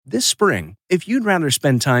This spring, if you'd rather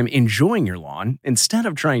spend time enjoying your lawn instead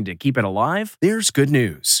of trying to keep it alive, there's good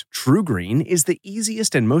news. TruGreen is the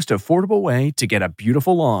easiest and most affordable way to get a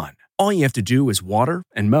beautiful lawn. All you have to do is water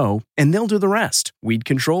and mow, and they'll do the rest. Weed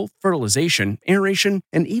control, fertilization, aeration,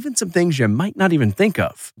 and even some things you might not even think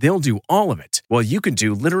of. They'll do all of it, while you can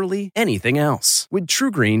do literally anything else. With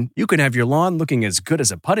TruGreen, you can have your lawn looking as good as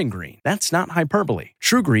a putting green. That's not hyperbole.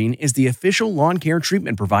 TruGreen is the official lawn care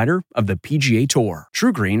treatment provider of the PGA Tour.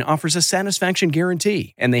 TruGreen offers a satisfaction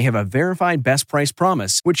guarantee, and they have a verified best price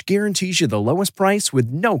promise, which guarantees you the lowest price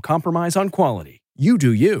with no compromise on quality. You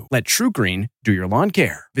do you. Let TruGreen do your lawn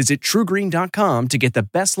care. Visit TruGreen.com to get the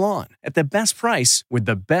best lawn at the best price with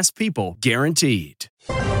the best people guaranteed.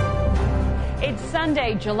 It's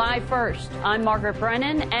Sunday, July 1st. I'm Margaret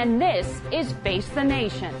Brennan, and this is Face the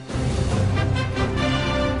Nation.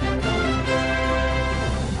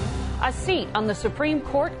 A seat on the Supreme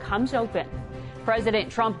Court comes open.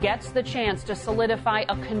 President Trump gets the chance to solidify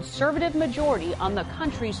a conservative majority on the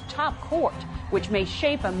country's top court, which may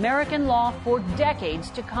shape American law for decades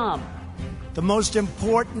to come. The most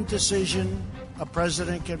important decision a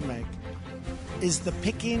president can make is the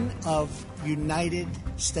picking of United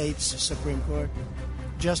States Supreme Court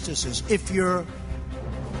justices, if you're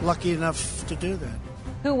lucky enough to do that.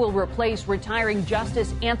 Who will replace retiring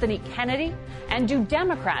Justice Anthony Kennedy? And do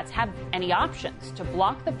Democrats have any options to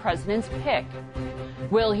block the president's pick?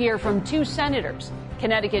 We'll hear from two senators,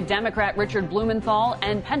 Connecticut Democrat Richard Blumenthal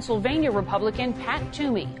and Pennsylvania Republican Pat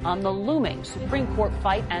Toomey, on the looming Supreme Court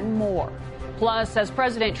fight and more. Plus, as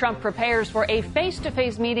President Trump prepares for a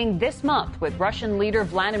face-to-face meeting this month with Russian leader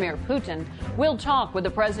Vladimir Putin, we'll talk with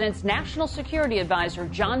the president's national security advisor,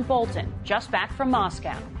 John Bolton, just back from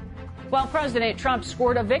Moscow. While President Trump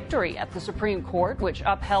scored a victory at the Supreme Court, which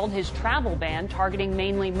upheld his travel ban targeting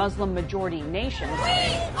mainly Muslim-majority nations,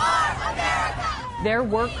 we are America! There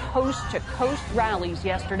were coast-to-coast rallies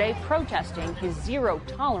yesterday protesting his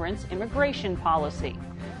zero-tolerance immigration policy.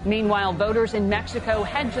 Meanwhile, voters in Mexico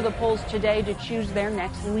head to the polls today to choose their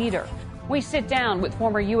next leader. We sit down with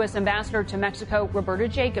former U.S. Ambassador to Mexico, Roberta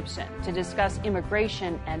Jacobson, to discuss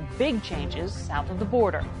immigration and big changes south of the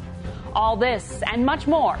border. All this and much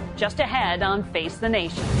more just ahead on Face the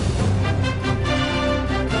Nation.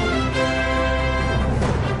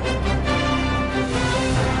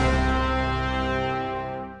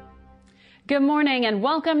 Good morning and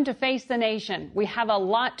welcome to Face the Nation. We have a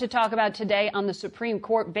lot to talk about today on the Supreme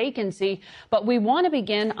Court vacancy, but we want to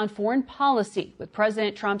begin on foreign policy with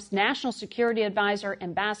President Trump's national security advisor,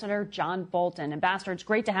 Ambassador John Bolton. Ambassador, it's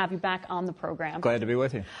great to have you back on the program. Glad to be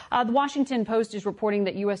with you. The Washington Post is reporting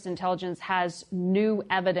that U.S. intelligence has new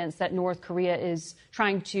evidence that North Korea is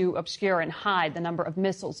trying to obscure and hide the number of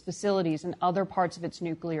missiles, facilities, and other parts of its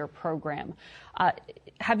nuclear program.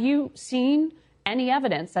 Have you seen any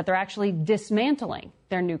evidence that they're actually dismantling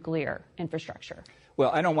their nuclear infrastructure? Well,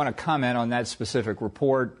 I don't want to comment on that specific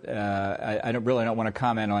report. I don't want to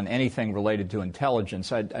comment on anything related to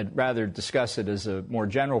intelligence. I'd rather discuss it as a more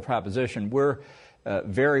general proposition. We're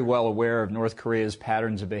very well aware of North Korea's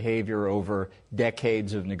patterns of behavior over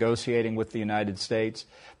decades of negotiating with the United States.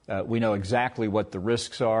 We know exactly what the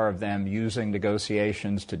risks are of them using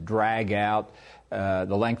negotiations to drag out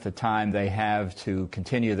the length of time they have to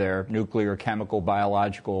continue their nuclear, chemical,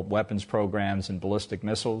 biological weapons programs and ballistic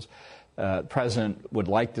missiles. The President would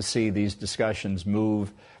like to see these discussions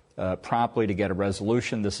move promptly to get a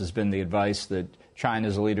resolution. This has been the advice that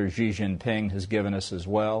China's leader Xi Jinping has given us as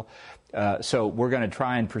well. So we're going to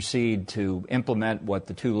try and proceed to implement what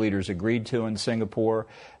the two leaders agreed to in Singapore.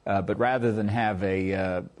 But rather than have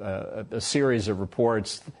a series of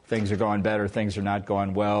reports, things are going better, things are not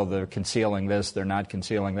going well, they're concealing this, they're not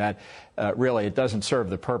concealing that, really it doesn't serve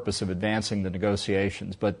the purpose of advancing the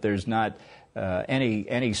negotiations. But there's not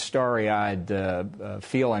any starry-eyed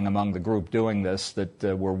feeling among the group doing this that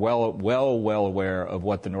we're well aware of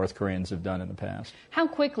what the North Koreans have done in the past. How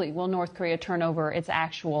quickly will North Korea turn over its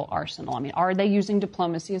actual arsenal? I mean, are they using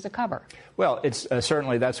diplomacy as a cover? Well, it's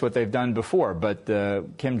certainly that's what they've done before. But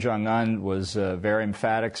Kim Jong-un was very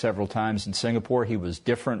emphatic several times in Singapore. He was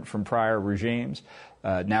different from prior regimes.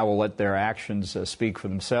 Now we'll let their actions speak for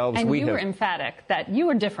themselves. And you were emphatic that you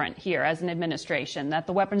were different here as an administration, that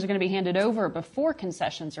the weapons are going to be handed over before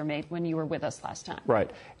concessions are made when you were with us last time. Right.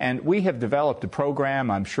 And we have developed a program.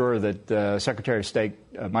 I'm sure that Secretary of State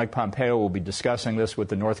Mike Pompeo will be discussing this with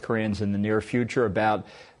the North Koreans in the near future about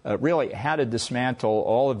really how to dismantle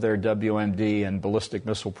all of their WMD and ballistic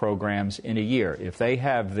missile programs in a year. If they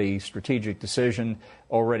have the strategic decision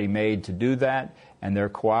already made to do that and they're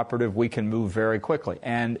cooperative, we can move very quickly.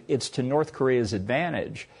 And it's to North Korea's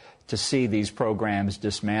advantage to see these programs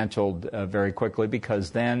dismantled very quickly, because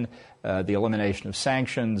then the elimination of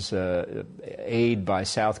sanctions, aid by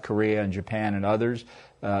South Korea and Japan and others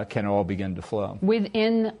can all begin to flow.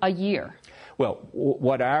 Within a year? Well,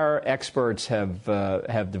 what our experts have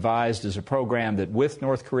devised is a program that, with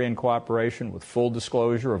North Korean cooperation, with full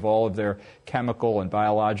disclosure of all of their chemical and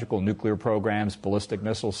biological nuclear programs, ballistic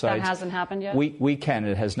missile sites. That hasn't happened yet?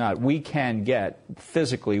 It has not. We can get,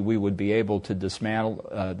 physically, we would be able to dismantle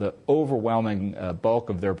the overwhelming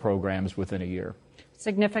bulk of their programs within a year.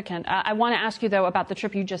 Significant. I want to ask you, though, about the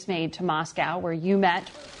trip you just made to Moscow, where you met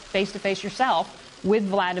face-to-face yourself with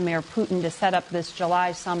Vladimir Putin to set up this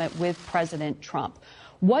July summit with President Trump.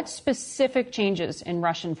 What specific changes in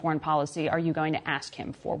Russian foreign policy are you going to ask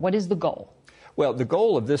him for? What is the goal? Well, the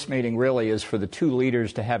goal of this meeting really is for the two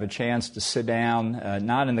leaders to have a chance to sit down,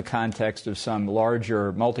 not in the context of some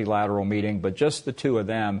larger multilateral meeting, but just the two of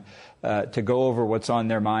them, to go over what's on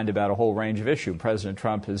their mind about a whole range of issues. President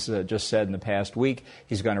Trump has just said in the past week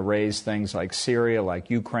he's going to raise things like Syria, like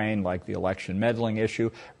Ukraine, like the election meddling issue,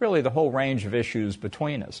 really the whole range of issues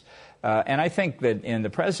between us. And I think that in the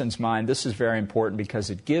president's mind, this is very important because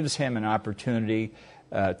it gives him an opportunity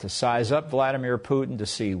to size up Vladimir Putin, to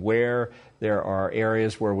see where there are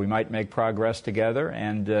areas where we might make progress together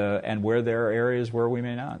and where there are areas where we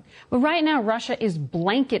may not. But right now, Russia is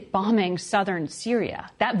blanket bombing southern Syria.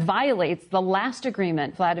 That violates the last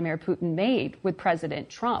agreement Vladimir Putin made with President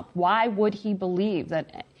Trump. Why would he believe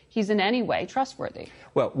that he's in any way trustworthy?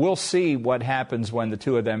 Well, we'll see what happens when the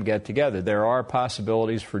two of them get together. There are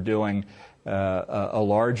possibilities for doing a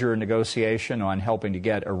larger negotiation on helping to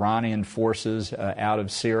get Iranian forces out of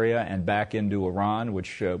Syria and back into Iran,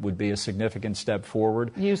 which would be a significant step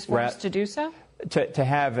forward. Use force to do so? To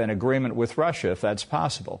have an agreement with Russia, if that's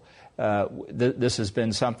possible. This has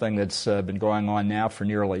been something that's been going on now for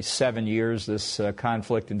nearly 7 years, this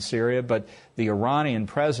conflict in Syria. But the Iranian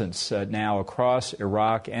presence now across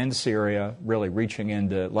Iraq and Syria, really reaching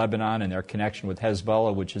into Lebanon and their connection with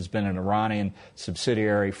Hezbollah, which has been an Iranian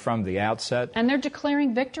subsidiary from the outset. And they're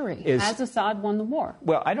declaring victory as Assad won the war.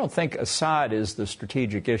 Well, I don't think Assad is the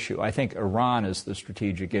strategic issue. I think Iran is the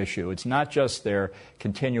strategic issue. It's not just their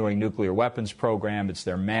continuing nuclear weapons program. It's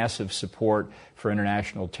their massive support for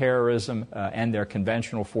international terrorism and their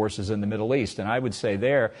conventional forces in the Middle East. And I would say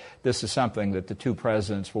this is something that the two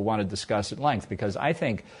presidents will want to discuss at length, because I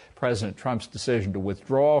think President Trump's decision to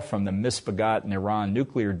withdraw from the misbegotten Iran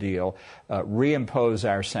nuclear deal, reimpose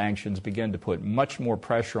our sanctions, begin to put much more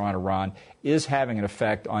pressure on Iran, is having an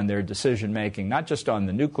effect on their decision-making, not just on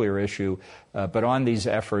the nuclear issue, but on these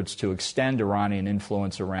efforts to extend Iranian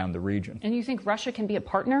influence around the region. And you think Russia can be a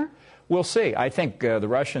partner? We'll see. I think the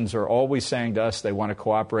Russians are always saying to us they want to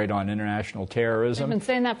cooperate on international terrorism. They've been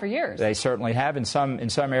saying that for years. They certainly have. In some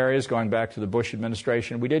areas, going back to the Bush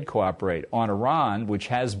administration, we did cooperate. On Iran, which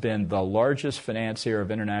has been the largest financier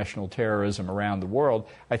of international terrorism around the world,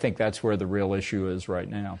 I think that's where the real issue is right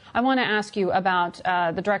now. I want to ask you about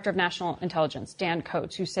the Director of National Intelligence, Dan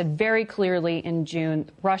Coats, who said very clearly in June,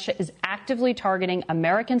 Russia is actively targeting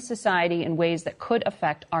American society in ways that could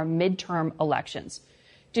affect our midterm elections.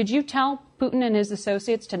 Did you tell Putin and his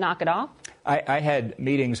associates to knock it off? I had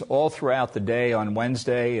meetings all throughout the day on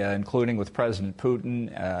Wednesday, including with President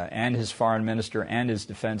Putin and his foreign minister and his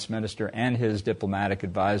defense minister and his diplomatic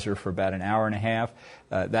advisor for about an hour and a half.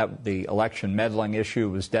 The election meddling issue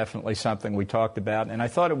was definitely something we talked about, and I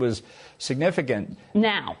thought it was significant.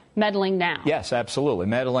 Meddling now. Yes, absolutely.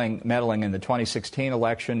 Meddling in the 2016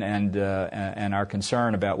 election and our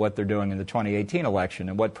concern about what they're doing in the 2018 election.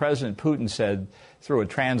 And what President Putin said, through a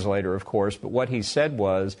translator, of course, but what he said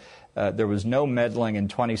was there was no meddling in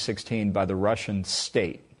 2016 by the Russian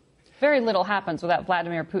state. Very little happens without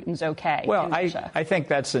Vladimir Putin's okay. Well, I think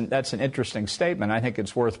that's an interesting statement. I think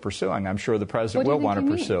it's worth pursuing. I'm sure the president will want to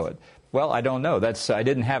pursue it. Well, I don't know. I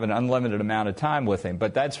didn't have an unlimited amount of time with him,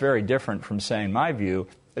 but that's very different from saying my view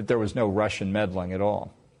that there was no Russian meddling at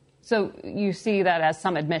all. So you see that as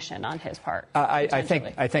some admission on his part? I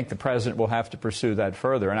think the president will have to pursue that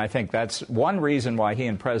further, and I think that's one reason why he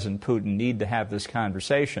and President Putin need to have this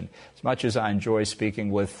conversation. As much as I enjoy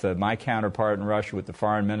speaking with my counterpart in Russia, with the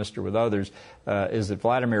foreign minister, with others, is that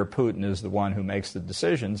Vladimir Putin is the one who makes the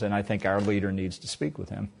decisions, and I think our leader needs to speak with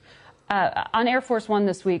him. On Air Force One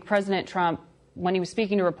this week, President Trump, when he was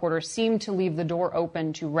speaking to reporters, seemed to leave the door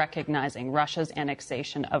open to recognizing Russia's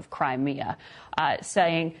annexation of Crimea,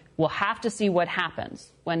 saying, we'll have to see what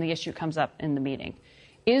happens when the issue comes up in the meeting.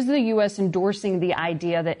 Is the U.S. endorsing the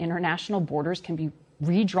idea that international borders can be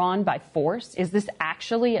redrawn by force? Is this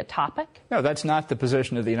actually a topic? No, that's not the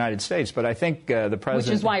position of the United States, but I think the president...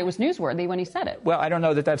 Which is why it was newsworthy when he said it. Well, I don't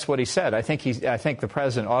know that that's what he said. I think the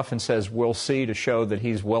president often says we'll see to show that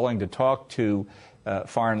he's willing to talk to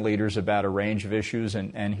foreign leaders about a range of issues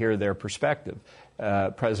and hear their perspective.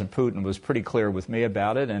 President Putin was pretty clear with me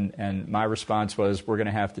about it, and my response was we're going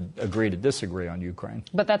to have to agree to disagree on Ukraine.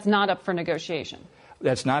 But that's not up for negotiation.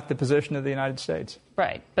 That's not the position of the United States.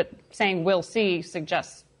 Right. But saying we'll see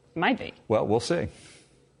suggests might be. Well, we'll see.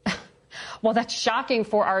 Well, that's shocking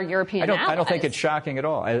for our European allies. I don't think it's shocking at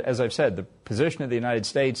all. As I've said, the position of the United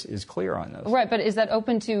States is clear on this. Right, but is that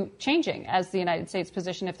open to changing as the United States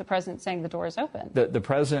position if the president's saying the door is open? The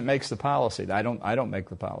president makes the policy. I don't make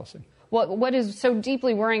the policy. Well, what is so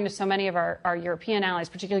deeply worrying to so many of our European allies,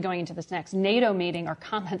 particularly going into this next NATO meeting, are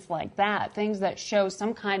comments like that, things that show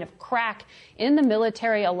some kind of crack in the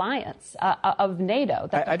military alliance of NATO,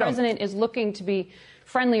 that the president is looking to be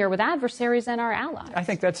friendlier with adversaries and our allies. I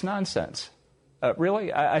think that's nonsense.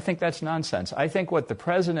 Really, I think that's nonsense. I think what the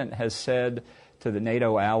president has said to the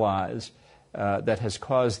NATO allies that has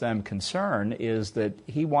caused them concern is that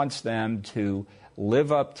he wants them to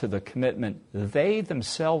live up to the commitment they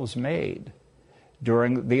themselves made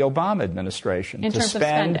during the Obama administration. In terms of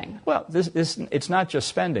spending? Well, it's not just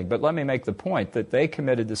spending, but let me make the point that they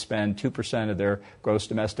committed to spend 2% of their gross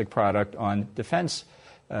domestic product on defense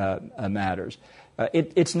matters.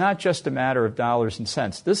 It's not just a matter of dollars and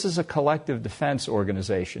cents. This is a collective defense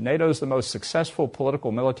organization. NATO is the most successful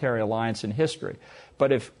political military alliance in history.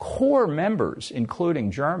 But if core members,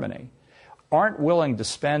 including Germany, aren't willing to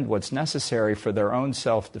spend what's necessary for their own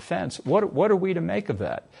self-defense, what are we to make of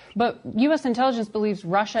that? But U.S. intelligence believes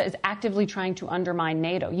Russia is actively trying to undermine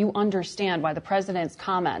NATO. You understand why the president's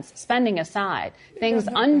comments, spending aside, things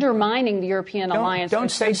undermining the European alliance.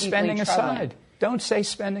 Don't say spending aside. Don't say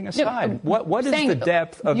spending aside. What is the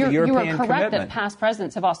depth of the European commitment? You are correct that past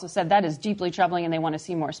presidents have also said that is deeply troubling and they want to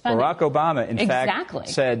see more spending. Barack Obama, in fact,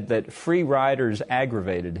 said that free riders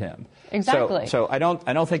aggravated him. Exactly. So I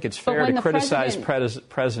don't think it's fair to criticize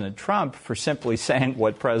President Trump for simply saying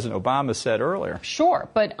what President Obama said earlier. Sure,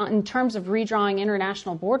 but in terms of redrawing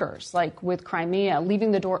international borders, like with Crimea,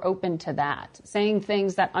 leaving the door open to that, saying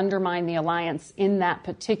things that undermine the alliance in that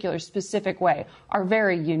particular specific way are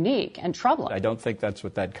very unique and troubling. I don't think that's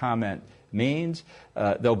what that comment means.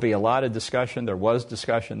 There'll be a lot of discussion. There was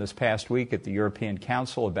discussion this past week at the European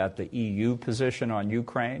Council about the EU position on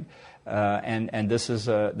Ukraine. And this is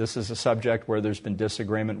a subject where there's been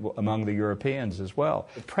disagreement among the Europeans as well.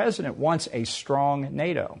 The president wants a strong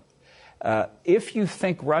NATO. If you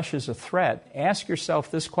think Russia's a threat, ask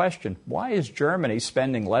yourself this question. Why is Germany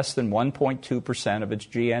spending less than 1.2% of its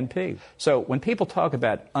GNP? So when people talk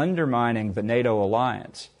about undermining the NATO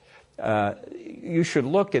alliance, you should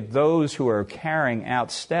look at those who are carrying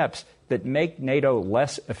out steps that make NATO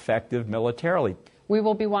less effective militarily. We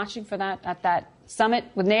will be watching for that at that summit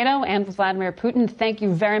with NATO and with Vladimir Putin. Thank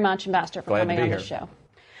you very much, Ambassador, for coming on the show.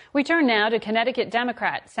 We turn now to Connecticut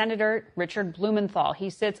Democrat Senator Richard Blumenthal. He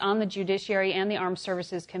sits on the Judiciary and the Armed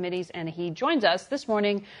Services Committees, and he joins us this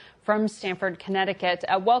morning from Stamford, Connecticut.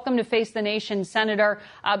 Welcome to Face the Nation, Senator.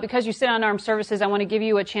 Because you sit on Armed Services, I want to give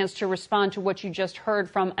you a chance to respond to what you just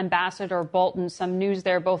heard from Ambassador Bolton, some news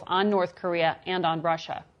there both on North Korea and on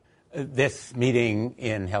Russia. This meeting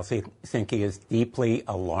in Helsinki is deeply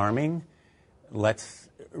alarming. Let's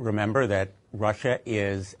remember that Russia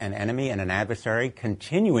is an enemy and an adversary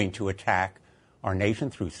continuing to attack our nation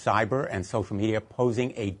through cyber and social media,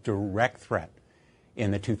 posing a direct threat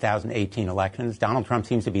in the 2018 elections. Donald Trump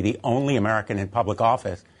seems to be the only American in public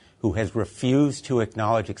office who has refused to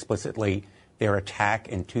acknowledge explicitly their attack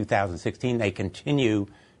in 2016. They continue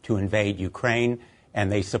to invade Ukraine,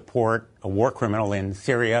 and they support a war criminal in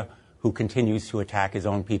Syria who continues to attack his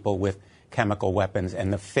own people with chemical weapons.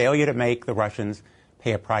 And the failure to make the Russians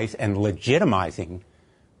pay a price and legitimizing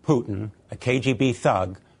Putin, a KGB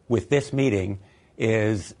thug, with this meeting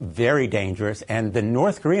is very dangerous. And the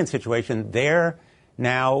North Korean situation, they're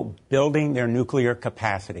now building their nuclear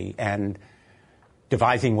capacity and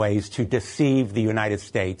devising ways to deceive the United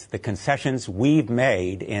States. The concessions we've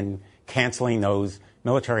made in canceling those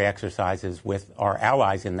military exercises with our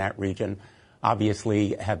allies in that region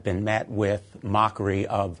obviously have been met with mockery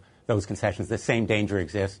of those concessions. The same danger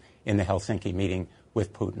exists in the Helsinki meeting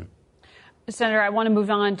with Putin. Senator, I want to move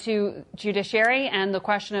on to Judiciary and the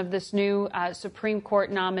question of this new Supreme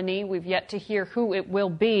Court nominee. We've yet to hear who it will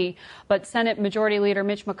be, but Senate Majority Leader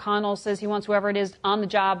Mitch McConnell says he wants whoever it is on the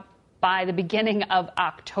job by the beginning of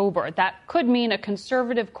October. That could mean a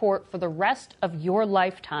conservative court for the rest of your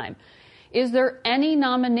lifetime. Is there any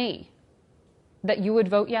nominee that you would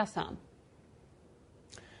vote yes on?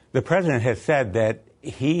 The president has said that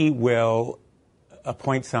he will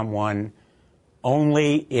appoint someone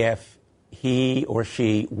only if he or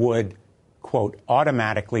she would, quote,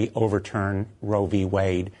 automatically overturn Roe v.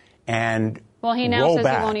 Wade and well, he now roll says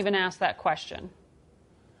back. he won't even ask that question.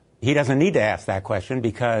 He doesn't need to ask that question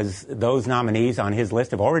because those nominees on his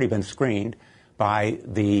list have already been screened by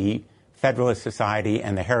the Federalist Society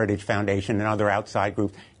and the Heritage Foundation and other outside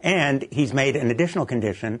groups. And he's made an additional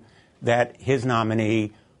condition that his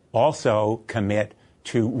nominee also commit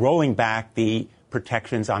to rolling back the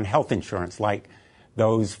protections on health insurance, like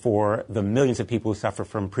those for the millions of people who suffer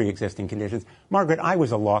from pre-existing conditions. Margaret, I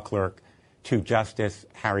was a law clerk to Justice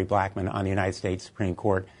Harry Blackmun on the United States Supreme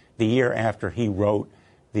Court the year after he wrote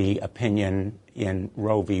the opinion in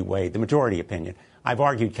Roe v. Wade, the majority opinion. I've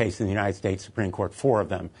argued cases in the United States Supreme Court, 4 of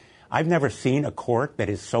them. I've never seen a court that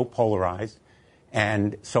is so polarized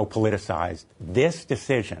and so politicized. This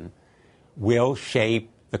decision will shape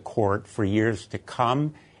the court for years to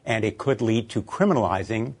come, and it could lead to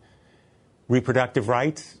criminalizing reproductive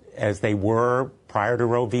rights as they were prior to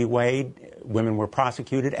Roe v. Wade. Women were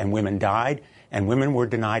prosecuted and women died, and women were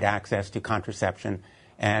denied access to contraception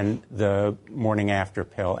and the morning after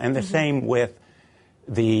pill. And the same with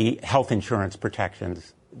the health insurance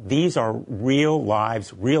protections. These are real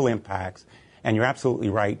lives, real impacts, and you're absolutely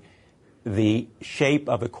right. The shape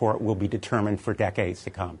of the court will be determined for decades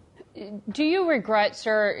to come. Do you regret,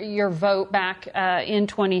 sir, your vote back in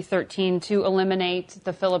 2013 to eliminate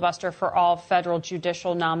the filibuster for all federal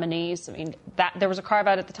judicial nominees? I mean, there was a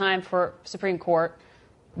carve-out at the time for Supreme Court.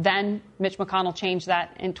 Then Mitch McConnell changed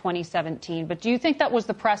that in 2017. But do you think that was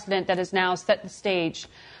the precedent that has now set the stage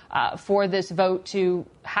for this vote to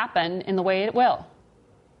happen in the way it will?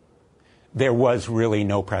 There was really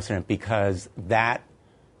no precedent because that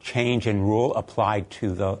change in rule applied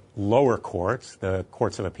to the lower courts, the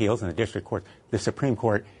courts of appeals and the district courts. The Supreme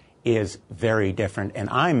Court is very different. And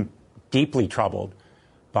I'm deeply troubled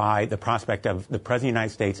by the prospect of the President of the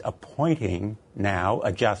United States appointing now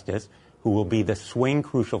a justice who will be the swing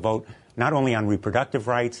crucial vote, not only on reproductive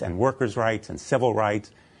rights and workers' rights and civil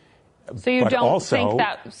rights. So you don't think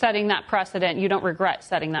that setting that precedent, you don't regret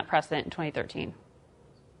setting that precedent in 2013?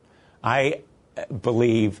 I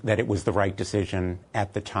believe that it was the right decision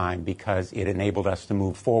at the time because it enabled us to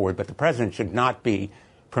move forward. But the president should not be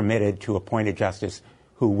permitted to appoint a justice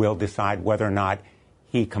who will decide whether or not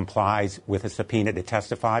he complies with a subpoena to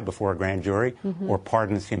testify before a grand jury or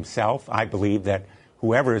pardons himself. I believe that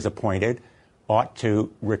whoever is appointed ought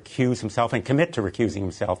to recuse himself and commit to recusing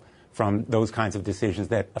himself from those kinds of decisions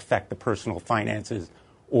that affect the personal finances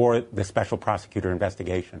or the special prosecutor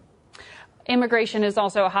investigation. Immigration is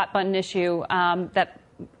also a hot-button issue that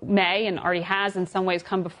may and already has in some ways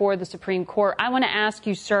come before the Supreme Court. I want to ask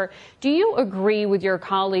you, sir, do you agree with your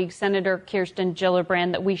colleague, Senator Kirsten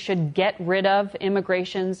Gillibrand, that we should get rid of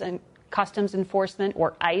Immigrations and Customs Enforcement,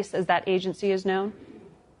 or ICE, as that agency is known?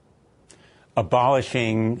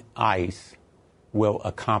 Abolishing ICE will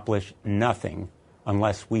accomplish nothing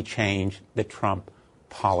unless we change the Trump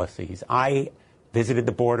policies. I visited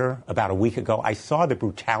the border about a week ago. I saw the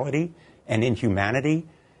brutality and inhumanity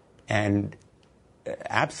and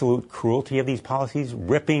absolute cruelty of these policies,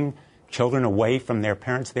 ripping children away from their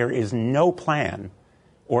parents. There is no plan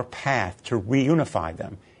or path to reunify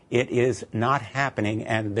them. It is not happening,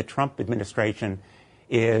 and the Trump administration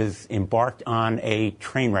is embarked on a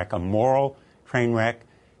train wreck, a moral train wreck,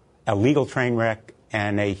 a legal train wreck,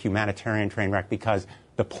 and a humanitarian train wreck, because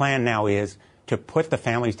the plan now is to put the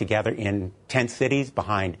families together in tent cities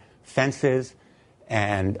behind fences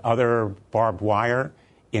and other barbed wire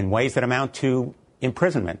in ways that amount to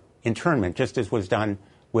imprisonment, internment, just as was done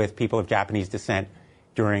with people of Japanese descent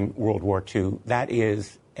during World War II. That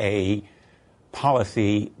is a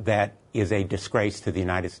policy that is a disgrace to the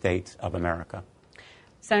United States of America.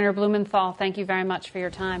 Senator Blumenthal, thank you very much for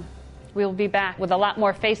your time. We'll be back with a lot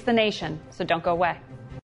more Face the Nation, so don't go away.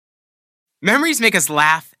 Memories make us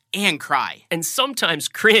laugh and cry. And sometimes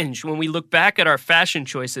cringe when we look back at our fashion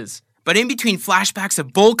choices. But in between flashbacks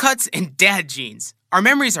of bowl cuts and dad jeans, our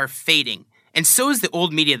memories are fading, and so is the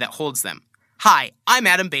old media that holds them. Hi, I'm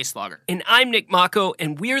Adam Baselogger. And I'm Nick Mako,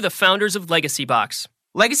 and we're the founders of Legacy Box.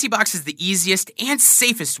 Legacy Box is the easiest and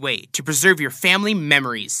safest way to preserve your family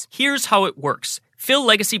memories. Here's how it works. Fill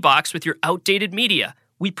Legacy Box with your outdated media.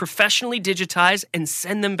 We professionally digitize and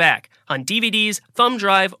send them back on DVDs, thumb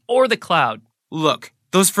drive, or the cloud. Look,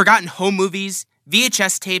 those forgotten home movies,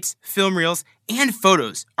 VHS tapes, film reels, and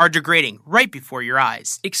photos are degrading right before your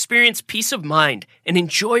eyes. Experience peace of mind and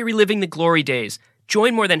enjoy reliving the glory days.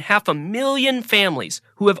 Join more than 500,000 families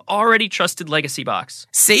who have already trusted Legacy Box.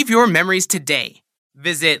 Save your memories today.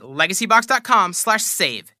 Visit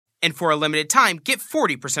legacybox.com/save And for a limited time, get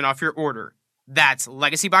 40% off your order. That's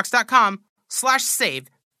legacybox.com/save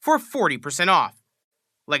for 40% off.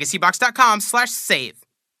 legacybox.com/save.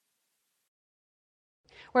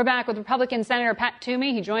 We're back with Republican Senator Pat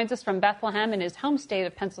Toomey. He joins us from Bethlehem in his home state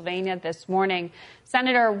of Pennsylvania this morning.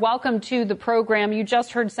 Senator, welcome to the program. You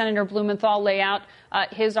just heard Senator Blumenthal lay out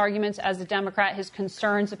his arguments as a Democrat, his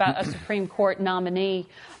concerns about a Supreme Court nominee.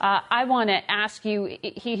 I want to ask you,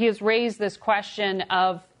 he has raised this question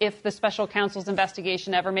of if the special counsel's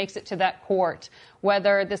investigation ever makes it to that court,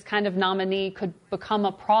 whether this kind of nominee could become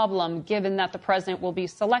a problem given that the president will be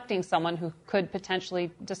selecting someone who could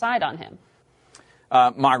potentially decide on him.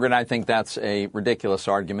 Margaret, I think that's a ridiculous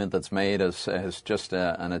argument that's made as just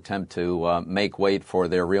an attempt to make weight for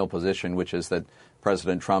their real position, which is that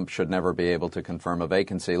President Trump should never be able to confirm a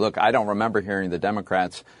vacancy. Look, I don't remember hearing the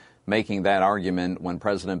Democrats making that argument when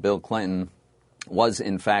President Bill Clinton was,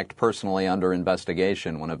 in fact, personally under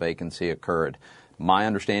investigation when a vacancy occurred. My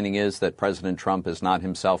understanding is that President Trump is not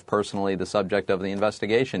himself personally the subject of the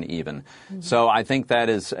investigation even. Mm-hmm. So I think that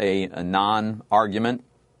is a non-argument.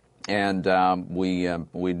 And we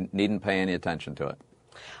needn't pay any attention to it.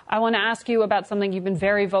 I want to ask you about something you've been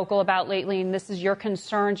very vocal about lately, and this is your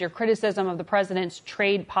concerns, your criticism of the president's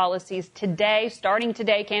trade policies. Today, starting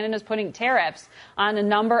today, Canada's putting tariffs on a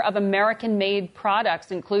number of American-made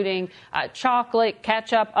products, including chocolate,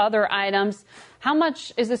 ketchup, other items. How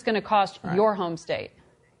much is this going to cost your home state?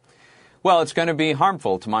 Well, it's going to be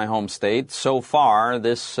harmful to my home state. So far,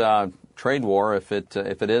 this trade war, if it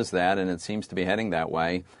is that, and it seems to be heading that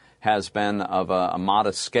way, has been of a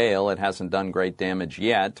modest scale. It hasn't done great damage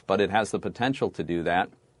yet, but it has the potential to do that.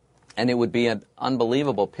 And it would be an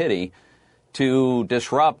unbelievable pity to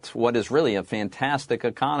disrupt what is really a fantastic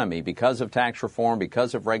economy. Because of tax reform,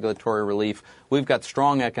 because of regulatory relief, we've got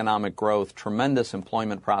strong economic growth, tremendous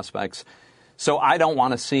employment prospects. So I don't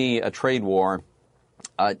want to see a trade war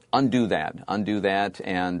undo that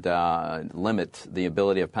and limit the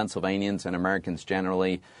ability of Pennsylvanians and Americans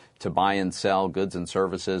generally to buy and sell goods and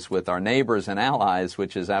services with our neighbors and allies,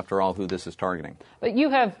 which is, after all, who this is targeting. But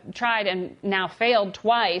you have tried and now failed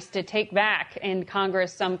twice to take back in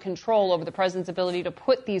Congress some control over the president's ability to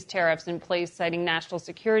put these tariffs in place, citing national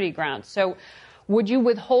security grounds. So would you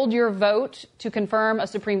withhold your vote to confirm a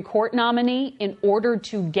Supreme Court nominee in order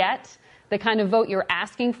to get the kind of vote you're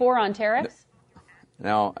asking for on tariffs?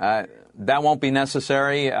 No, that won't be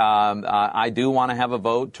necessary. I do want to have a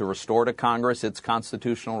vote to restore to Congress its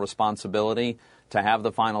constitutional responsibility to have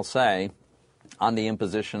the final say on the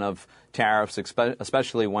imposition of tariffs,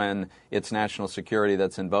 especially when it's national security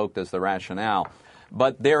that's invoked as the rationale.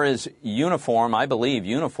 But there is I believe,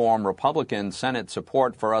 uniform Republican Senate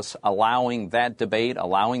support for us allowing that debate,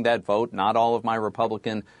 allowing that vote. Not all of my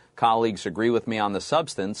Republican colleagues agree with me on the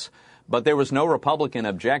substance. But there was no Republican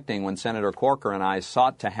objecting when Senator Corker and I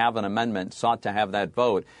sought to have an amendment, sought to have that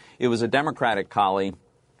vote. It was a Democratic colleague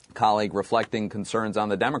reflecting concerns on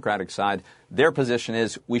the Democratic side. Their position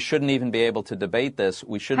is we shouldn't even be able to debate this.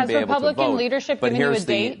 We shouldn't be able to vote. Has Republican leadership given you a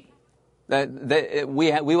date?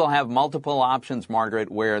 We will have multiple options,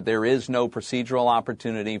 Margaret, where there is no procedural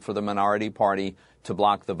opportunity for the minority party to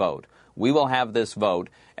block the vote. We will have this vote,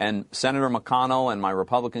 and Senator McConnell and my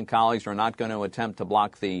Republican colleagues are not going to attempt to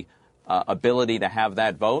block the ability to have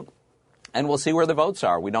that vote. And we'll see where the votes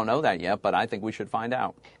are. We don't know that yet, but I think we should find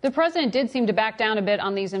out. The president did seem to back down a bit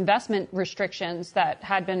on these investment restrictions that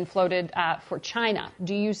had been floated for China.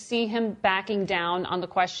 Do you see him backing down on the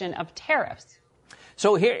question of tariffs?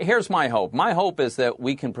 So here's my hope. My hope is that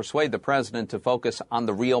we can persuade the president to focus on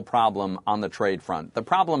the real problem on the trade front. The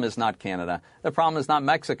problem is not Canada. The problem is not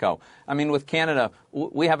Mexico. I mean, with Canada,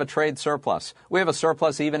 we have a trade surplus. We have a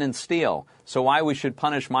surplus even in steel. So why we should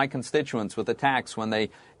punish my constituents with a tax when they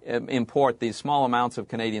import these small amounts of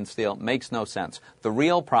Canadian steel makes no sense. The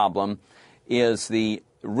real problem is the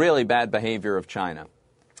really bad behavior of China,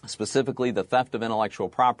 specifically the theft of intellectual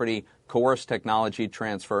property, coerced technology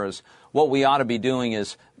transfers. What we ought to be doing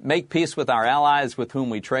is make peace with our allies with whom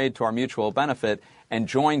we trade to our mutual benefit and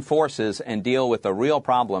join forces and deal with the real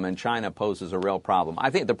problem, and China poses a real problem. I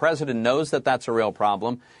think the president knows that that's a real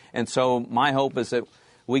problem, and so my hope is that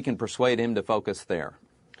we can persuade him to focus there.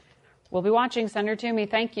 We'll be watching. Senator Toomey,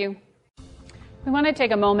 thank you. We want to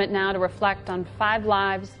take a moment now to reflect on 5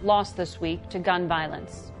 lives lost this week to gun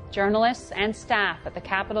violence. Journalists and staff at the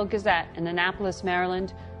Capital Gazette in Annapolis,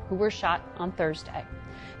 Maryland, who were shot on Thursday.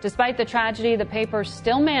 Despite the tragedy, the paper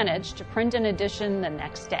still managed to print an edition the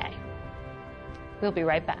next day. We'll be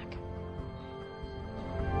right back.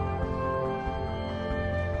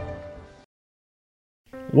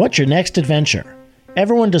 What's your next adventure?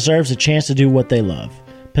 Everyone deserves a chance to do what they love.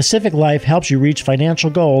 Pacific Life helps you reach financial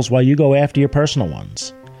goals while you go after your personal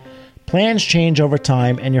ones. Plans change over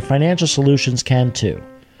time, and your financial solutions can too.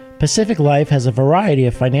 Pacific Life has a variety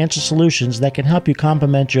of financial solutions that can help you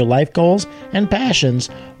complement your life goals and passions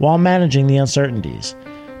while managing the uncertainties.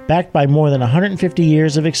 Backed by more than 150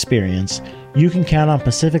 years of experience, you can count on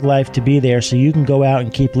Pacific Life to be there so you can go out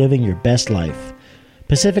and keep living your best life.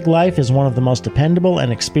 Pacific Life is one of the most dependable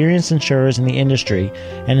and experienced insurers in the industry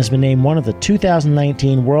and has been named one of the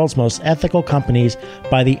 2019 World's Most Ethical Companies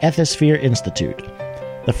by the Ethisphere Institute.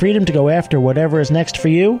 The freedom to go after whatever is next for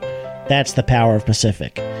you? That's the power of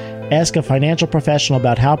Pacific. Ask a financial professional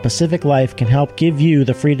about how Pacific Life can help give you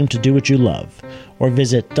the freedom to do what you love, or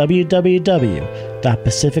visit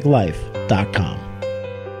www.pacificlife.com.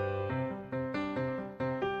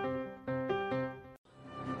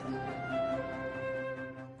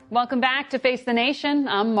 Welcome back to Face the Nation.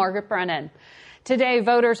 I'm Margaret Brennan. Today,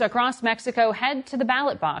 voters across Mexico head to the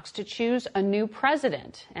ballot box to choose a new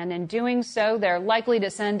president. And in doing so, they're likely to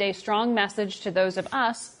send a strong message to those of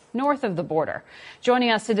us north of the border.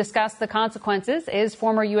 Joining us to discuss the consequences is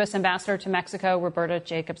former U.S. Ambassador to Mexico, Roberta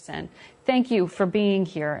Jacobson. Thank you for being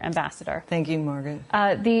here, Ambassador. Thank you, Margaret.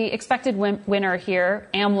 The expected winner here,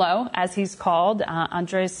 AMLO, as he's called,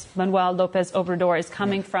 Andres Manuel Lopez Obrador, is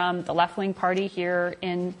coming from the left-wing party here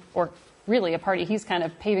or really a party he's kind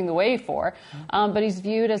of paving the way for. But he's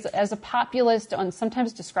viewed as a populist and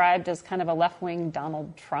sometimes described as kind of a left-wing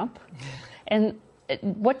Donald Trump. And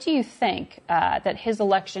what do you think that his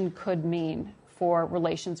election could mean for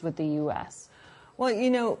relations with the U.S.? Well,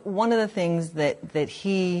 you know, one of the things that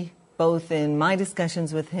he, both in my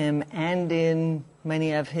discussions with him and in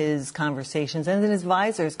many of his conversations and in his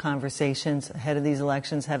advisors' conversations ahead of these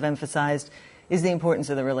elections have emphasized is the importance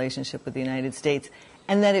of the relationship with the United States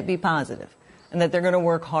and that it be positive and that they're going to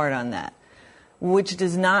work hard on that, which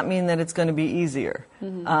does not mean that it's going to be easier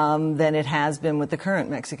than it has been with the current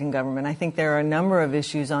Mexican government. I think there are a number of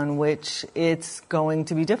issues on which it's going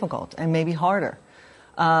to be difficult and maybe harder.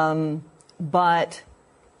 But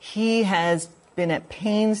he has been at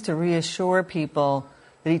pains to reassure people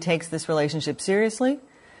that he takes this relationship seriously,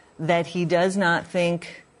 that he does not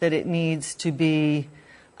think that it needs to be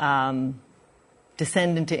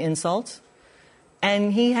descend into insults.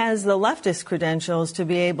 And he has the leftist credentials to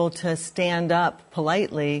be able to stand up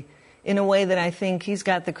politely in a way that I think he's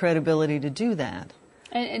got the credibility to do that.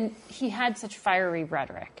 And he had such fiery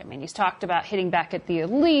rhetoric. I mean, he's talked about hitting back at the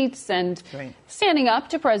elites and standing up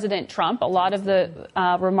to President Trump. A lot of the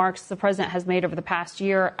remarks the president has made over the past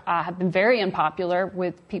year have been very unpopular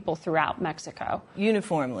with people throughout Mexico.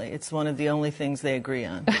 Uniformly. It's one of the only things they agree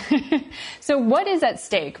on. So what is at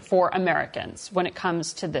stake for Americans when it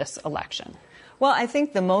comes to this election? Well, I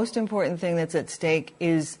think the most important thing that's at stake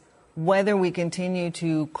is whether we continue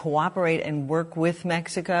to cooperate and work with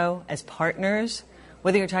Mexico as partners,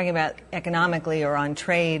 whether you're talking about economically or on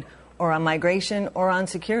trade or on migration or on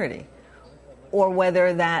security, or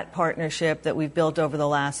whether that partnership that we've built over the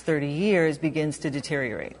last 30 years begins to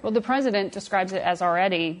deteriorate. Well, the president describes it as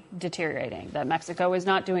already deteriorating, that Mexico is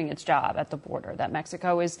not doing its job at the border, that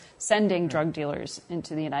Mexico is sending drug dealers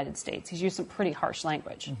into the United States. He's used some pretty harsh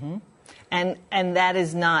language. And that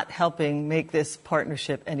is not helping make this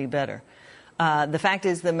partnership any better. The fact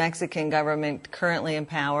is the Mexican government currently in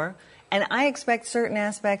power, and I expect certain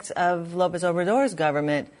aspects of Lopez Obrador's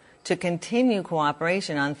government to continue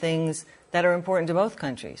cooperation on things that are important to both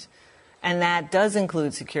countries. And that does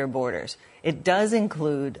include secure borders. It does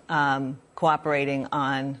include cooperating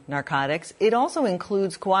on narcotics. It also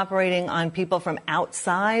includes cooperating on people from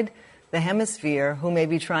outside the hemisphere who may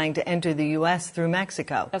be trying to enter the U.S. through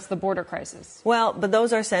Mexico. That's the border crisis. Well, but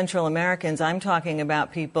those are Central Americans. I'm talking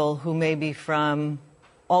about people who may be from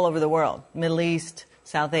all over the world, Middle East,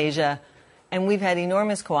 South Asia, and we've had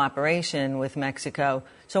enormous cooperation with Mexico.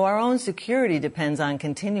 So our own security depends on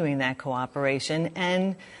continuing that cooperation,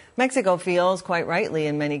 and Mexico feels, quite rightly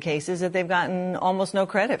in many cases, that they've gotten almost no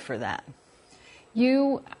credit for that.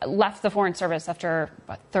 You left the Foreign Service after,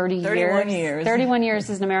 what, 31 years. 31 years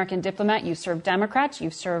as an American diplomat. You served Democrats.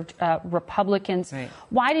 You've served Republicans. Right.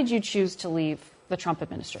 Why did you choose to leave the Trump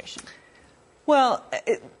administration? Well,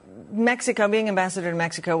 Mexico, being ambassador to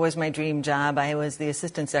Mexico was my dream job. I was the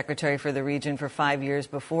assistant secretary for the region for 5 years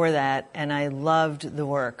before that, and I loved the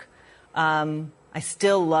work. I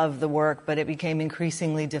still love the work, but it became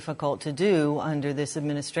increasingly difficult to do under this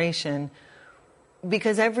administration,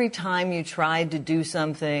 because every time you tried to do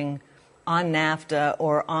something on NAFTA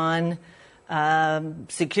or on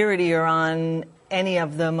security or on any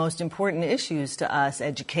of the most important issues to us,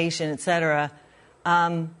 education, et cetera,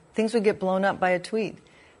 things would get blown up by a tweet.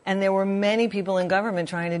 And there were many people in government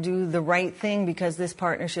trying to do the right thing because this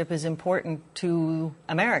partnership is important to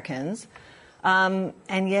Americans. And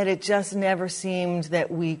yet it just never seemed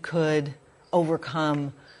that we could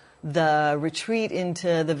overcome the retreat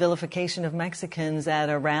into the vilification of Mexicans at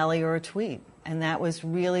a rally or a tweet. And that was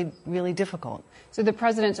really, really difficult. So the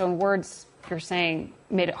president's own words, you're saying,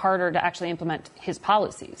 made it harder to actually implement his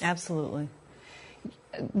policies. Absolutely.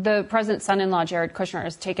 The president's son-in-law, Jared Kushner,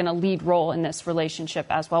 has taken a lead role in this relationship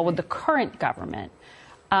as well with the current government,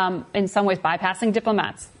 in some ways bypassing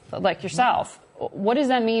diplomats like yourself. What does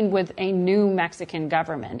that mean with a new Mexican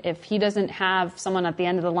government? If he doesn't have someone at the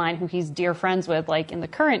end of the line who he's dear friends with, like in the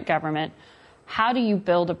current government, how do you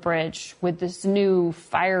build a bridge with this new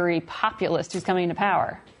fiery populist who's coming to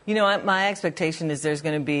power? You know, my expectation is there's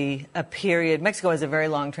going to be a period. Mexico has a very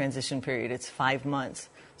long transition period. It's 5 months.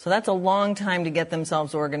 So that's a long time to get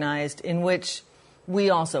themselves organized, in which we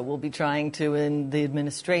also will be trying to, in the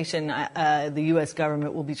administration, the U.S.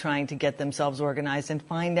 government will be trying to get themselves organized and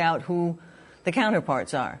find out who the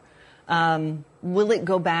counterparts are. Will it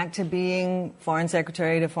go back to being foreign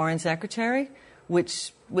secretary to foreign secretary,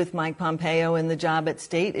 which with Mike Pompeo in the job at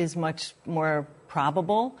state is much more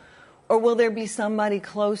probable? Or will there be somebody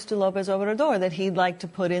close to López Obrador that he'd like to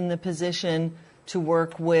put in the position to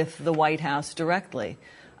work with the White House directly?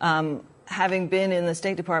 Having been in the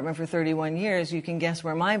State Department for 31 years, you can guess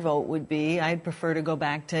where my vote would be. I'd prefer to go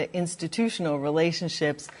back to institutional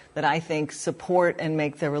relationships that I think support and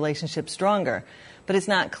make the relationship stronger. But it's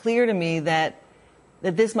not clear to me that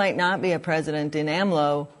this might not be a president in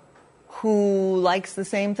AMLO who likes the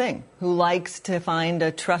same thing, who likes to find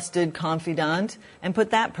a trusted confidant and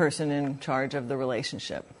put that person in charge of the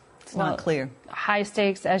relationship. It's not clear. High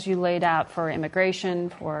stakes, as you laid out, for immigration,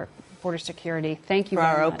 for border security. Thank you very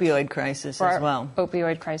much. For our opioid crisis as well.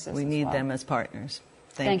 Opioid crisis. We need them as partners.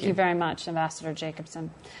 Thank you very much, Ambassador Jacobson.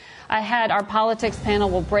 Ahead, our politics panel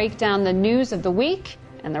will break down the news of the week,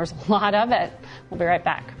 and there's a lot of it. We'll be right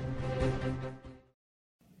back.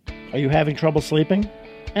 Are you having trouble sleeping?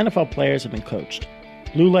 NFL players have been coached.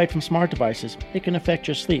 Blue light from smart devices, it can affect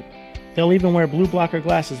your sleep. They'll even wear blue blocker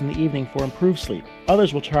glasses in the evening for improved sleep.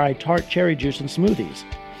 Others will try tart cherry juice in smoothies.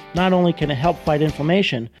 Not only can it help fight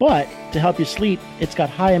inflammation, but to help you sleep, it's got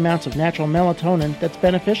high amounts of natural melatonin that's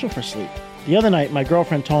beneficial for sleep. The other night, my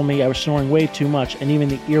girlfriend told me I was snoring way too much and even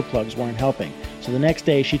the earplugs weren't helping. So the next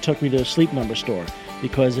day, she took me to a Sleep Number store,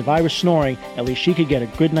 because if I was snoring, at least she could get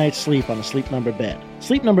a good night's sleep on a Sleep Number bed.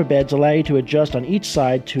 Sleep Number beds allow you to adjust on each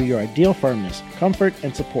side to your ideal firmness, comfort,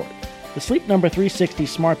 and support. The Sleep Number 360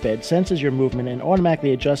 smart bed senses your movement and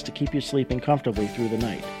automatically adjusts to keep you sleeping comfortably through the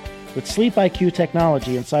night. With Sleep IQ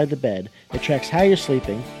technology inside the bed, it tracks how you're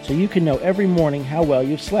sleeping so you can know every morning how well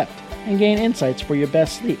you've slept and gain insights for your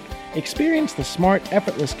best sleep. Experience the smart,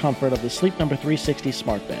 effortless comfort of the Sleep Number 360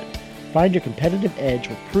 smart bed. Find your competitive edge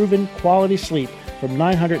with proven quality sleep from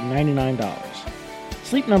 $999.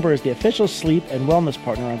 Sleep Number is the official sleep and wellness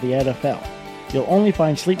partner of the NFL. You'll only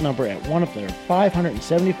find Sleep Number at one of their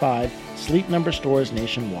 575 Sleep Number stores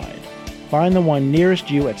nationwide. Find the one nearest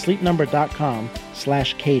you at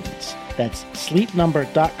sleepnumber.com/cadence. That's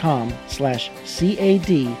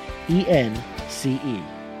sleepnumber.com/CADENCE.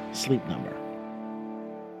 Sleep Number.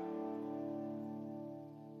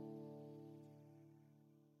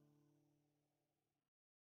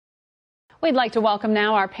 We'd like to welcome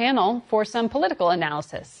now our panel for some political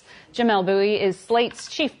analysis. Jamelle Bouie is Slate's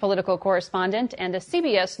chief political correspondent and a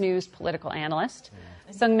CBS News political analyst.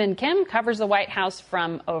 Seung-Min Kim covers the White House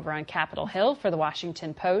from over on Capitol Hill for The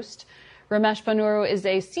Washington Post. Ramesh Ponnuru is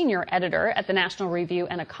a senior editor at the National Review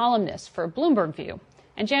and a columnist for Bloomberg View.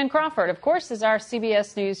 And Jan Crawford, of course, is our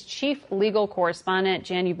CBS News chief legal correspondent.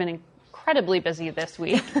 Jan, you've been incredibly busy this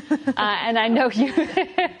week. And I know you,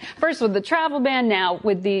 first with the travel ban, now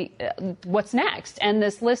with the what's next. And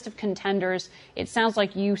this list of contenders, it sounds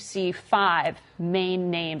like you see 5 main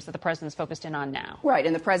names that the president's focused in on now. Right,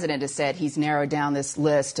 and the president has said he's narrowed down this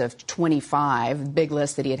list of 25, big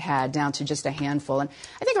list that he had down to just a handful. And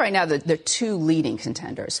I think right now there are 2 leading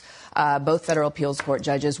contenders, both federal appeals court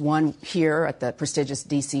judges, one here at the prestigious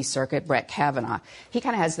D.C. Circuit, Brett Kavanaugh. He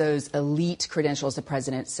kind of has those elite credentials the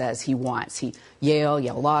president says he wants. He Yale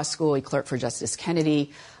Law School, he clerked for Justice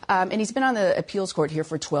Kennedy. And he's been on the appeals court here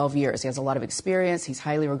for 12 years. He has a lot of experience. He's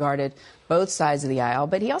highly regarded both sides of the aisle.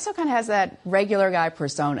 But he also kind of has that regular guy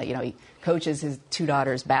persona. You know, he coaches his 2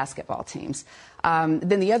 daughters' basketball teams.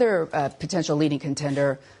 Then the other potential leading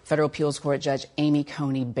contender, federal appeals court judge Amy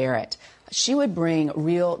Coney Barrett. She would bring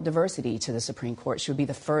real diversity to the Supreme Court. She would be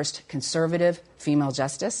the first conservative female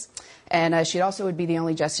justice. And she also would be the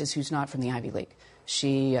only justice who's not from the Ivy League.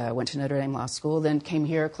 She went to Notre Dame Law School, then came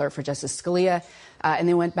here, clerk for Justice Scalia, and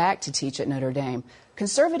then went back to teach at Notre Dame.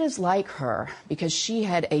 Conservatives like her because she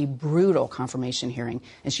had a brutal confirmation hearing,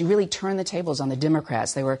 and she really turned the tables on the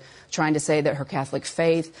Democrats. They were trying to say that her Catholic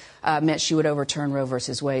faith meant she would overturn Roe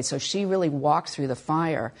versus Wade. So she really walked through the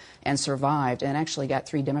fire and survived and actually got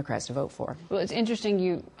 3 Democrats to vote for her. Well, it's interesting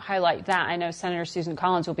you highlight that. I know Senator Susan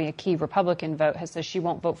Collins will be a key Republican vote, has said she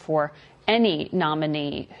won't vote for any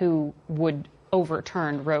nominee who would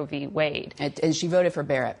overturn Roe v. Wade. And she voted for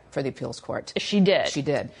Barrett for the appeals court. She did. She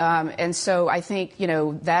did. And so I think,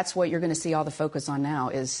 that's what you're going to see all the focus on now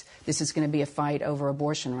is this is going to be a fight over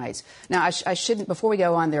abortion rights. Now, I shouldn't, before we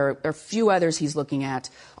go on, there are a few others he's looking at,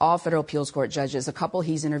 all federal appeals court judges, a couple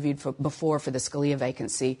he's interviewed before for the Scalia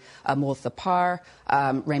vacancy, Mullah Thapar,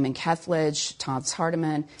 Raymond Kethledge, Thomas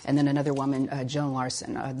Hardiman, and then another woman, Joan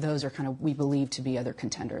Larson. Those are kind of, we believe, to be other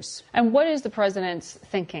contenders. And what is the president's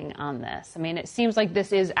thinking on this? I mean, it seems like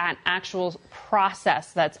this is an actual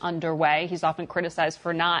process that's underway. He's often criticized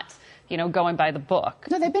for not, going by the book.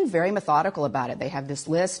 No, they've been very methodical about it. They have this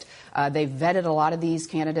list. They've vetted a lot of these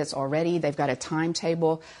candidates already. They've got a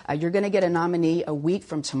timetable. You're going to get a nominee a week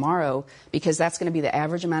from tomorrow because that's going to be the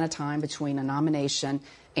average amount of time between a nomination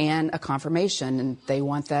and a confirmation, and they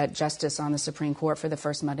want that justice on the Supreme Court for the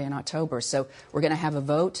first Monday in October. So we're going to have a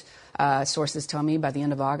vote, sources tell me, by the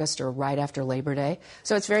end of August or right after Labor Day.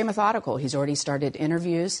 So it's very methodical. He's already started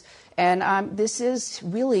interviews. And this is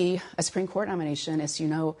really a Supreme Court nomination. As you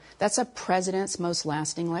know, that's a president's most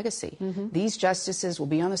lasting legacy. Mm-hmm. These justices will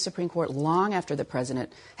be on the Supreme Court long after the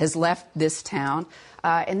president has left this town.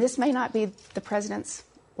 And this may not be the president's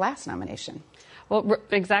last nomination. Well,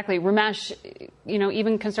 exactly. Ramesh,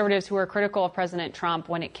 even conservatives who were critical of President Trump,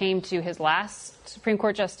 when it came to his last Supreme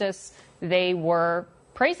Court justice, they were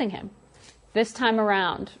praising him. This time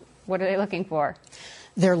around, what are they looking for?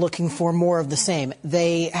 They're looking for more of the same.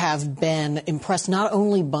 They have been impressed not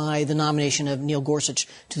only by the nomination of Neil Gorsuch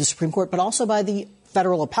to the Supreme Court, but also by the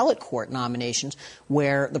federal appellate court nominations,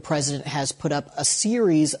 where the president has put up a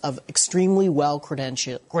series of extremely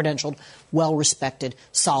well-credentialed, well-respected,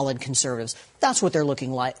 solid conservatives. That's what they're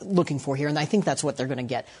looking for here, and I think that's what they're going to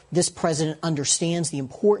get. This president understands the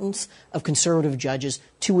importance of conservative judges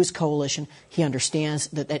to his coalition. He understands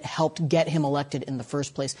that it helped get him elected in the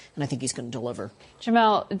first place, and I think he's going to deliver.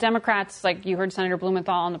 Jamel, Democrats, like you heard Senator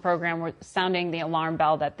Blumenthal on the program, were sounding the alarm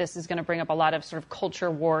bell that this is going to bring up a lot of sort of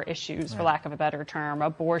culture war issues, for lack of a better term,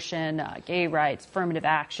 abortion, gay rights, affirmative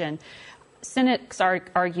action. Cynics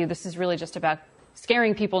argue this is really just about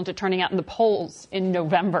scaring people into turning out in the polls in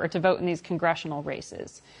November to vote in these congressional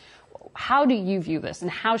races. How do you view this,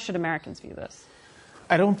 and how should Americans view this?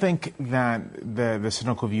 I don't think that the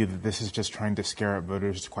cynical view that this is just trying to scare out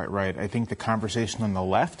voters is quite right. I think the conversation on the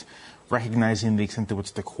left, recognizing the extent to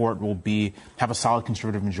which the court will have a solid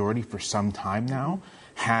conservative majority for some time now,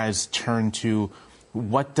 has turned to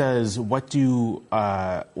what do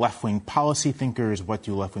left-wing policy thinkers, what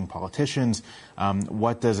do left-wing politicians,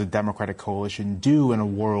 what does a Democratic coalition do in a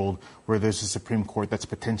world where there's a Supreme Court that's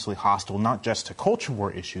potentially hostile not just to culture war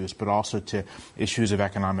issues, but also to issues of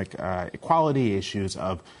economic equality, issues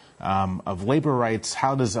of labor rights?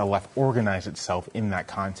 How does a left organize itself in that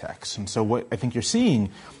context? And so what I think you're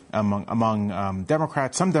seeing among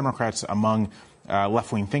Democrats, some Democrats, among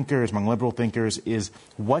left-wing thinkers, among liberal thinkers, is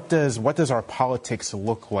what does our politics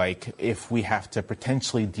look like if we have to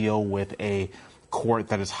potentially deal with a court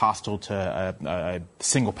that is hostile to a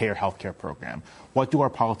single-payer health care program? What do our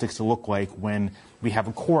politics look like when we have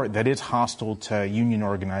a court that is hostile to union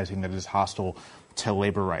organizing, that is hostile to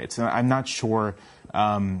labor rights? And I'm not sure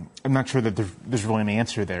that there's really an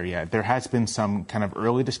answer there yet. There has been some kind of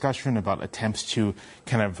early discussion about attempts to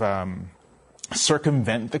kind of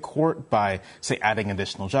circumvent the court by, say, adding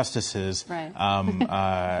additional justices.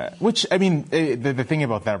 Right. Which, I mean, the thing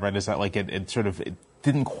about that, right, is that like it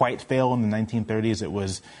didn't quite fail in the 1930s. It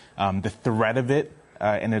was the threat of it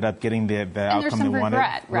ended up getting the outcome they wanted. And there's some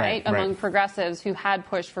regret, right, among progressives who had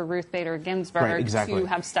pushed for Ruth Bader Ginsburg to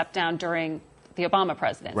have stepped down during the Obama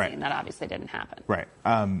presidency, and that obviously didn't happen. Right.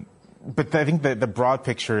 But I think that the broad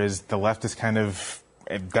picture is the left is kind of,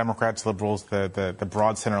 Democrats, liberals, the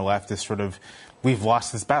broad center left is sort of, we've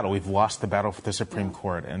lost this battle. We've lost the battle for the Supreme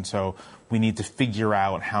Court. And so we need to figure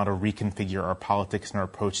out how to reconfigure our politics and our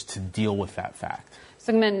approach to deal with that fact.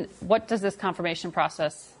 Sungmin, what does this confirmation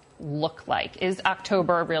process look like? Is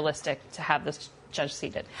October realistic to have this judge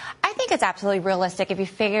seated? I think it's absolutely realistic. If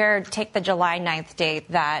you take the July 9th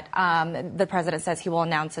date that the president says he will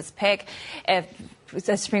announce his pick, if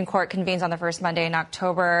the Supreme Court convenes on the first Monday in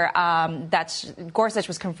October. Gorsuch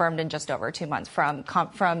was confirmed in just over 2 months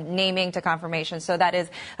from naming to confirmation. So that is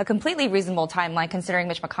a completely reasonable timeline, considering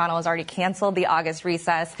Mitch McConnell has already canceled the August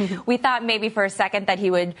recess. We thought maybe for a second that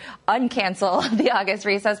he would uncancel the August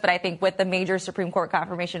recess, but I think with the major Supreme Court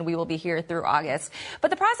confirmation, we will be here through August.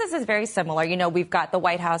 But the process is very similar. You know, we've got the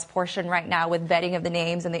White House portion right now with vetting of the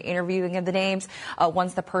names and the interviewing of the names.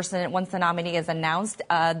 Once the nominee is announced,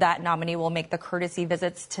 that nominee will make the courtesy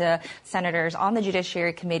visits to senators on the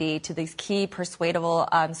Judiciary Committee, to these key persuadable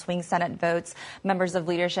swing Senate votes, members of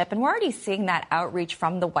leadership. And we're already seeing that outreach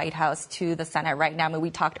from the White House to the Senate right now. I mean,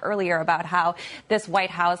 we talked earlier about how this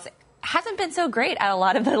White House hasn't been so great at a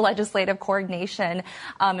lot of the legislative coordination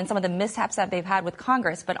and some of the mishaps that they've had with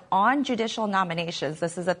Congress. But on judicial nominations,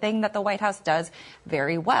 this is a thing that the White House does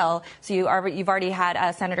very well. So you've already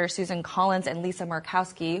had Senator Susan Collins and Lisa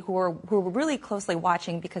Murkowski, who are really closely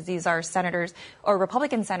watching, because these are senators or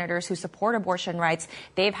Republican senators who support abortion rights.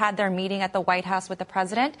 They've had their meeting at the White House with the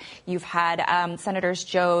president. You've had Senators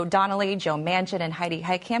Joe Donnelly, Joe Manchin, and Heidi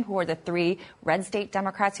Heitkamp, who are the 3 red state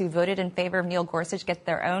Democrats who voted in favor of Neil Gorsuch, get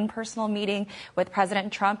their own personal meeting with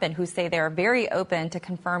President Trump, and who say they are very open to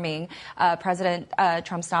confirming President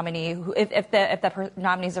Trump's nominee if the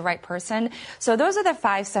nominee is the right person. So those are the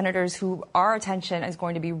 5 senators who our attention is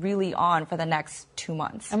going to be really on for the next 2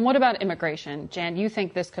 months. And what about immigration? Jan, you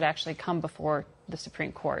think this could actually come before the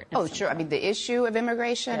Supreme Court? Oh, sure. I mean, the issue of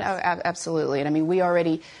immigration, yes. Absolutely. And I mean, we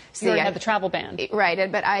already see... You already have the travel ban.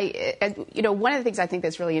 Right. But one of the things I think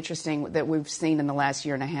that's really interesting that we've seen in the last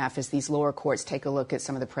year and a half is these lower courts take a look at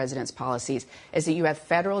some of the president's policies, is that you have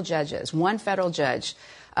federal judges, one federal judge,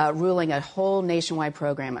 ruling a whole nationwide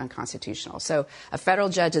program unconstitutional. So a federal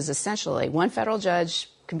judge is essentially one federal judge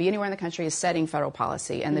can be anywhere in the country, is setting federal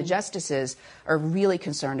policy. And the justices are really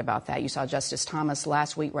concerned about that. You saw Justice Thomas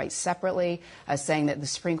last week write separately, saying that the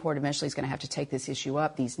Supreme Court eventually is going to have to take this issue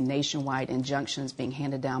up, these nationwide injunctions being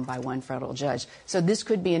handed down by one federal judge. So this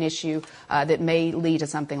could be an issue that may lead to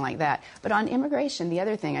something like that. But on immigration, the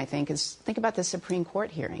other thing I think is think about the Supreme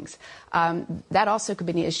Court hearings. That also could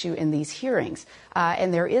be an issue in these hearings.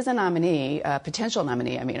 And there is a nominee, a potential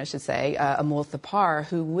nominee, I should say, Amul Thapar,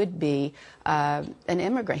 who would be an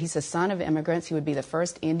immigrant. He's the son of immigrants. He would be the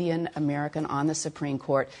first Indian American on the Supreme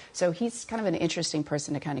Court. So he's kind of an interesting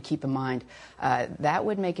person to kind of keep in mind. That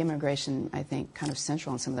would make immigration, I think, kind of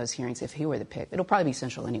central in some of those hearings if he were the pick. It'll probably be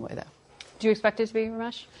central anyway, though. Do you expect it to be,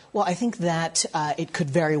 Ramesh? Well, I think that it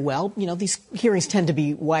could very well. You know, these hearings tend to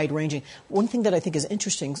be wide-ranging. One thing that I think is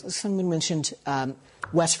interesting, someone mentioned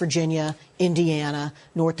West Virginia, Indiana,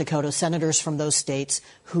 North Dakota, senators from those states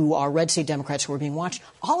who are red state Democrats who are being watched.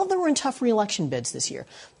 All of them were in tough reelection bids this year.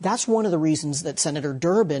 That's one of the reasons that Senator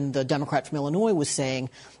Durbin, the Democrat from Illinois, was saying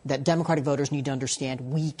that Democratic voters need to understand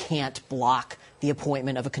we can't block the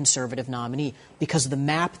appointment of a conservative nominee because the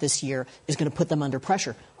map this year is going to put them under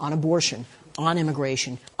pressure on abortion, on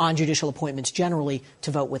immigration, on judicial appointments generally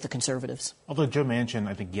to vote with the conservatives. Although Joe Manchin,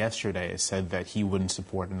 I think yesterday, said that he wouldn't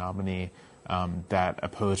support a nominee that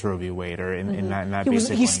opposed Roe v. Wade, or in that basic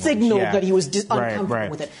language. He signaled that he was uncomfortable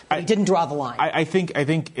with it, but he didn't draw the line. I think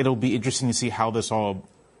it'll be interesting to see how this all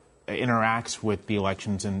interacts with the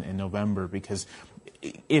elections in November, because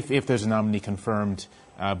if there's a nominee confirmed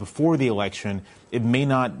before the election, it may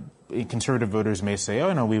not. Conservative voters may say,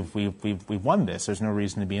 "Oh no, we've won this. There's no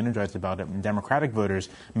reason to be energized about it." And Democratic voters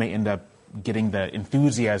may end up getting the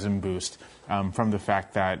enthusiasm boost from the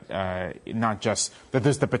fact that not just that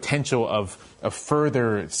there's the potential of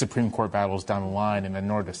further Supreme Court battles down the line, and in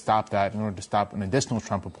order to stop that, in order to stop an additional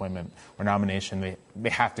Trump appointment or nomination, they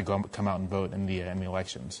have to come out and vote in the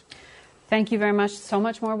elections. Thank you very much. So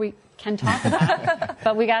much more we can talk about,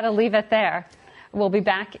 but we got to leave it there. We'll be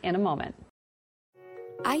back in a moment.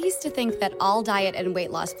 I used to think that all diet and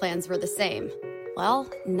weight loss plans were the same. Well,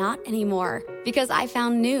 not anymore, because I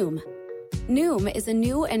found Noom. Noom is a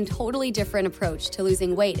new and totally different approach to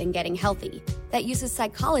losing weight and getting healthy that uses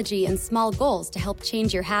psychology and small goals to help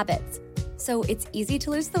change your habits. So it's easy to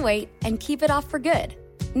lose the weight and keep it off for good.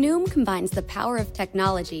 Noom combines the power of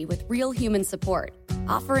technology with real human support,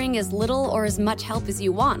 offering as little or as much help as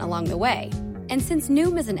you want along the way. And since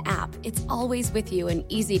Noom is an app, it's always with you and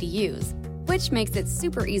easy to use, which makes it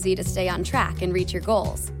super easy to stay on track and reach your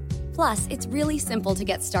goals. Plus, it's really simple to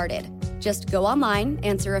get started. Just go online,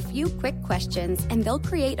 answer a few quick questions, and they'll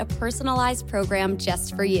create a personalized program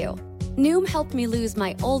just for you. Noom helped me lose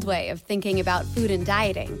my old way of thinking about food and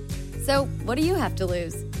dieting. So what do you have to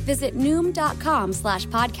lose? Visit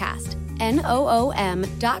Noom.com/podcast,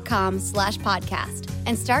 NOOM.com/podcast,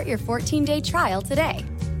 and start your 14-day trial today.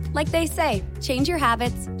 Like they say, change your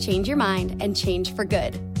habits, change your mind, and change for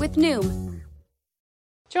good with Noom.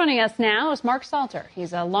 Joining us now is Mark Salter.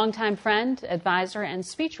 He's a longtime friend, advisor, and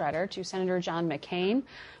speechwriter to Senator John McCain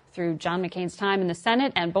through John McCain's time in the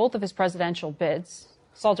Senate and both of his presidential bids.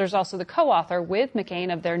 Salter is also the co-author with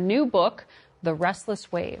McCain of their new book, The Restless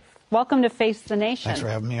Wave. Welcome to Face the Nation. Thanks for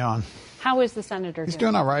having me on. How is the senator doing? He's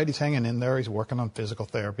doing all right. He's hanging in there. He's working on physical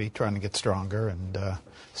therapy, trying to get stronger and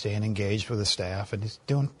staying engaged with his staff, and he's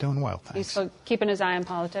doing well, thanks. He's still keeping his eye on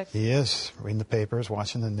politics? He is, reading the papers,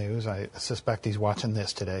 watching the news. I suspect he's watching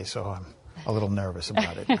this today, so I'm a little nervous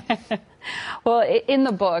about it. Well, in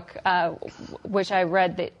the book, which I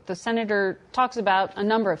read, the senator talks about a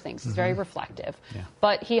number of things. He's very reflective. Yeah.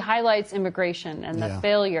 But he highlights immigration and the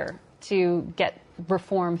failure to get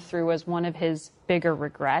reform through as one of his bigger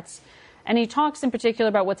regrets. And he talks in particular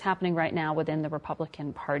about what's happening right now within the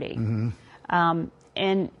Republican Party.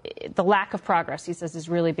 And the lack of progress, he says, is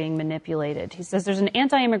really being manipulated. He says there's an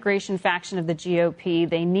anti-immigration faction of the GOP.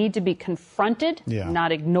 They need to be confronted,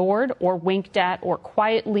 not ignored or winked at or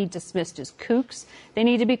quietly dismissed as kooks. They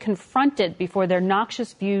need to be confronted before their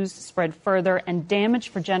noxious views spread further and damage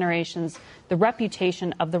for generations the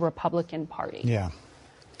reputation of the Republican Party. Yeah.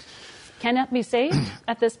 Can that be saved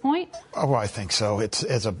at this point? Oh, I think so. It's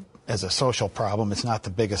as a social problem, it's not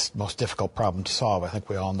the biggest, most difficult problem to solve. I think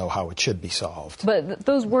we all know how it should be solved. But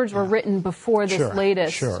those words were written before this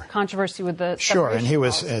latest controversy with the and he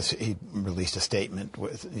released a statement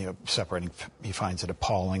with separating. He finds it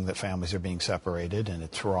appalling that families are being separated, and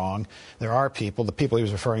it's wrong. There are people, the people he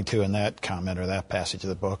was referring to in that comment or that passage of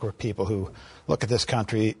the book, were people who look at this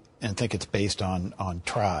country and think it's based on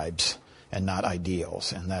tribes and not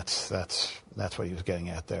ideals, and that's what he was getting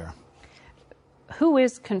at there. Who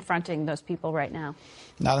is confronting those people right now?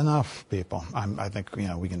 Not enough people. I think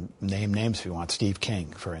we can name names if you want. Steve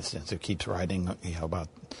King, for instance, who keeps writing about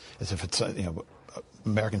as if it's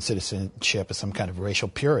American citizenship is some kind of racial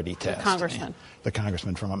purity test. The congressman. The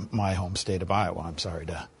congressman from my home state of Iowa. I'm sorry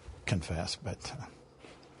to confess, but.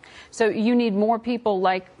 So you need more people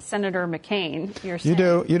like Senator McCain, you're saying?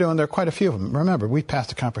 You do, and there are quite a few of them. Remember, we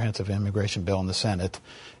passed a comprehensive immigration bill in the Senate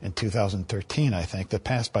in 2013, I think, that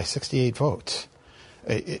passed by 68 votes.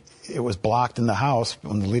 It was blocked in the House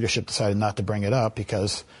when the leadership decided not to bring it up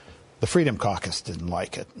because the Freedom Caucus didn't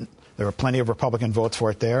like it. There were plenty of Republican votes for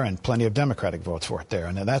it there and plenty of Democratic votes for it there.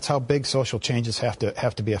 And that's how big social changes have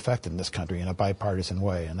to be effected in this country in a bipartisan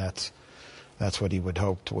way. And that's what he would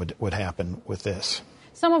hope would happen with this.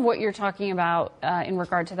 Some of what you're talking about in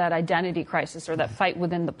regard to that identity crisis or that fight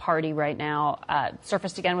within the party right now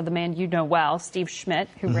surfaced again with a man you know well, Steve Schmidt,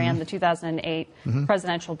 who ran the 2008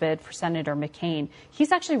 presidential bid for Senator McCain.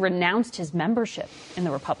 He's actually renounced his membership in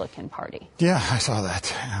the Republican Party. Yeah, I saw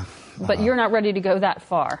that. But you're not ready to go that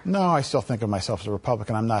far. No, I still think of myself as a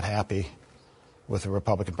Republican. I'm not happy with the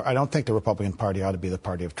Republican Party. I don't think the Republican Party ought to be the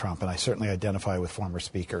party of Trump, and I certainly identify with former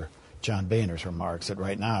Speaker John Boehner's remarks that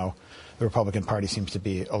right now the Republican Party seems to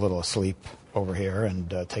be a little asleep over here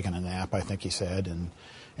and taking a nap, I think he said,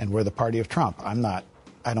 and we're the party of Trump.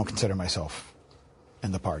 I don't consider myself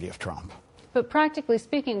in the party of Trump. But practically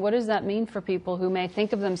speaking, what does that mean for people who may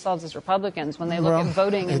think of themselves as Republicans when they look at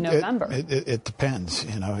voting in November? It depends,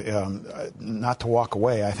 not to walk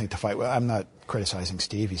away, I think to fight. I'm not criticizing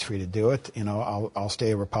Steve. He's free to do it. I'll stay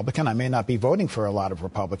a Republican. I may not be voting for a lot of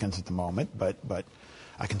Republicans at the moment, but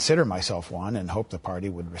I consider myself one and hope the party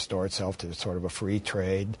would restore itself to sort of a free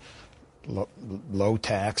trade, low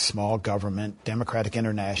tax, small government, democratic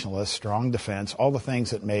internationalist, strong defense, all the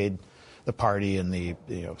things that made the party in the,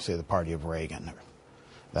 say the party of Reagan.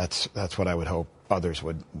 That's what I would hope others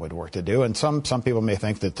would work to do. And some people may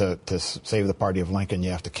think that to save the party of Lincoln,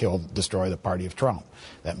 you have to destroy the party of Trump.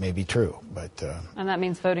 That may be true, but. And that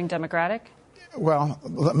means voting Democratic? Well,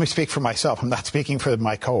 let me speak for myself. I'm not speaking for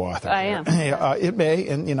my co-author. I am. It may,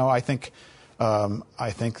 and I think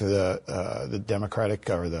the Democratic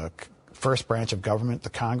or the first branch of government, the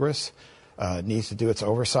Congress, needs to do its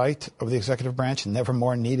oversight of the executive branch, and never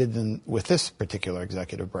more needed than with this particular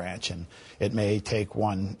executive branch. And it may take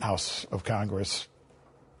one House of Congress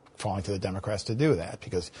falling to the Democrats to do that,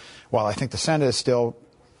 because while I think the Senate is still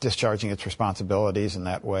discharging its responsibilities in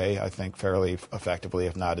that way, I think fairly effectively,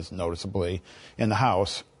 if not as noticeably, in the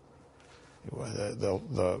House.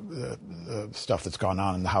 The stuff that's gone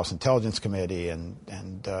on in the House Intelligence Committee, and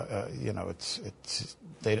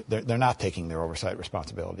they're not taking their oversight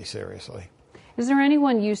responsibility seriously. Is there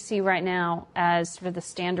anyone you see right now as sort of the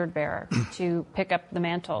standard bearer to pick up the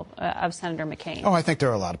mantle of Senator McCain? Oh, I think there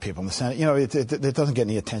are a lot of people in the Senate. It doesn't get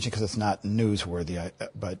any attention because it's not newsworthy.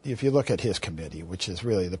 But if you look at his committee, which is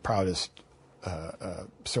really the proudest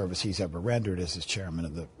service he's ever rendered as his chairman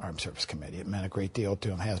of the Armed Services Committee, it meant a great deal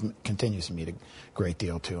to him. Continues to mean a great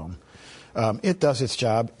deal to him. It does its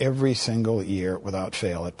job every single year without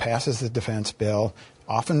fail. It passes the defense bill,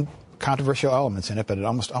 often controversial elements in it, but it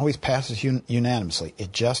almost always passes unanimously.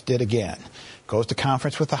 It just did again. Goes to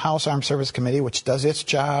conference with the House Armed Services Committee, which does its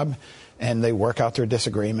job, and they work out their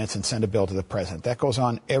disagreements and send a bill to the president. That goes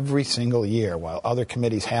on every single year, while other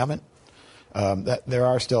committees haven't. There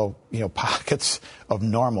are still, pockets of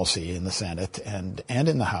normalcy in the Senate and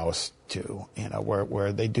in the House too,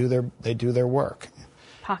 where they do their work.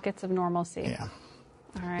 Pockets of normalcy. Yeah.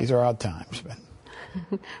 All right. These are odd times, but.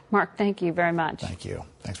 Mark, thank you very much. Thank you.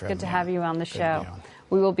 Thanks for having me. Good to have you on the show. On.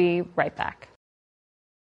 We will be right back.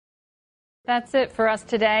 That's it for us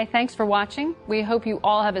today. Thanks for watching. We hope you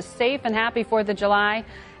all have a safe and happy 4th of July.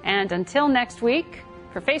 And until next week,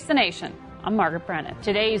 for Face the Nation, I'm Margaret Brennan.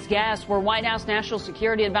 Today's guests were White House National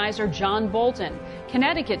Security Advisor John Bolton,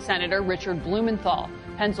 Connecticut Senator Richard Blumenthal,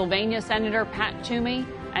 Pennsylvania Senator Pat Toomey,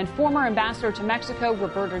 and former Ambassador to Mexico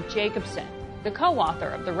Roberta Jacobson. The co-author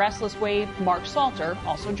of The Restless Wave, Mark Salter,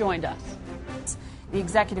 also joined us. The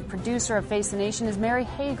executive producer of Face the Nation is Mary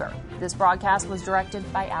Hager. This broadcast was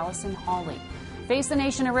directed by Allison Hawley. Face the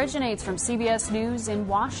Nation originates from CBS News in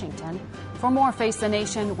Washington. For more Face the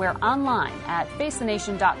Nation, we're online at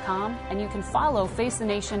facethenation.com, and you can follow Face the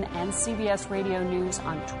Nation and CBS Radio News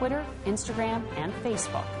on Twitter, Instagram, and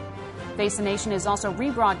Facebook. Face the Nation is also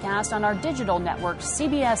rebroadcast on our digital network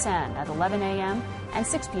CBSN at 11 a.m. and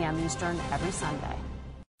 6 p.m. Eastern every Sunday.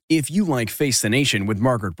 If you like Face the Nation with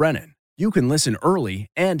Margaret Brennan, you can listen early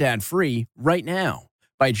and ad-free right now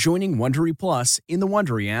by joining Wondery Plus in the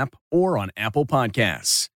Wondery app or on Apple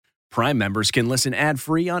Podcasts. Prime members can listen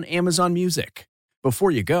ad-free on Amazon Music.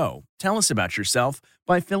 Before you go, tell us about yourself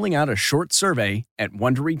by filling out a short survey at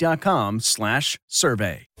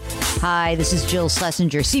Wondery.com/survey. Hi, this is Jill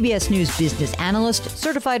Schlesinger, CBS News business analyst,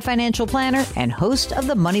 certified financial planner, and host of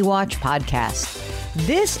the Money Watch podcast.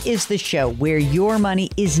 This is the show where your money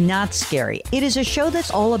is not scary. It is a show that's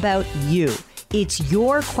all about you. It's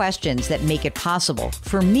your questions that make it possible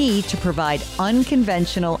for me to provide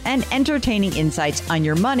unconventional and entertaining insights on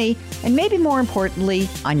your money, and maybe more importantly,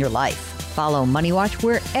 on your life. Follow Money Watch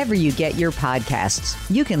wherever you get your podcasts.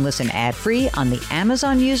 You can listen ad-free on the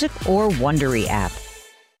Amazon Music or Wondery app.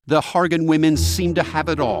 The Hargan women seem to have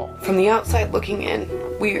it all. From the outside looking in,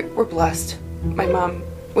 we were blessed. My mom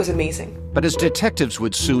was amazing. But as detectives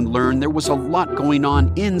would soon learn, there was a lot going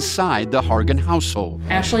on inside the Hargan household.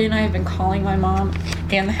 Ashley and I have been calling my mom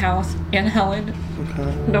and the house and Helen.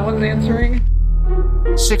 Okay. No one's answering.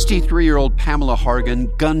 63-year-old Pamela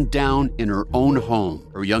Hargan gunned down in her own home.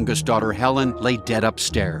 Her youngest daughter, Helen, lay dead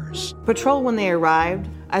upstairs. Patrol, when they arrived,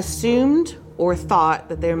 assumed or thought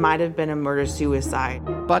that there might have been a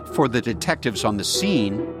murder-suicide. But for the detectives on the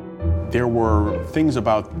scene, there were things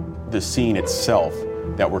about the scene itself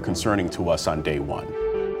that were concerning to us on day one.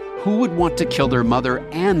 Who would want to kill their mother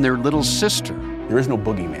and their little sister? There is no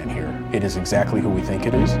boogeyman here. It is exactly who we think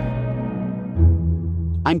it is.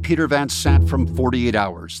 I'm Peter Van Sant from 48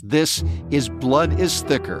 Hours. This is Blood is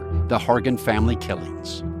Thicker, the Hargan Family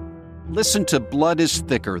Killings. Listen to Blood is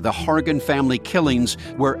Thicker, the Hargan Family Killings,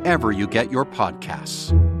 wherever you get your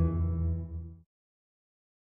podcasts.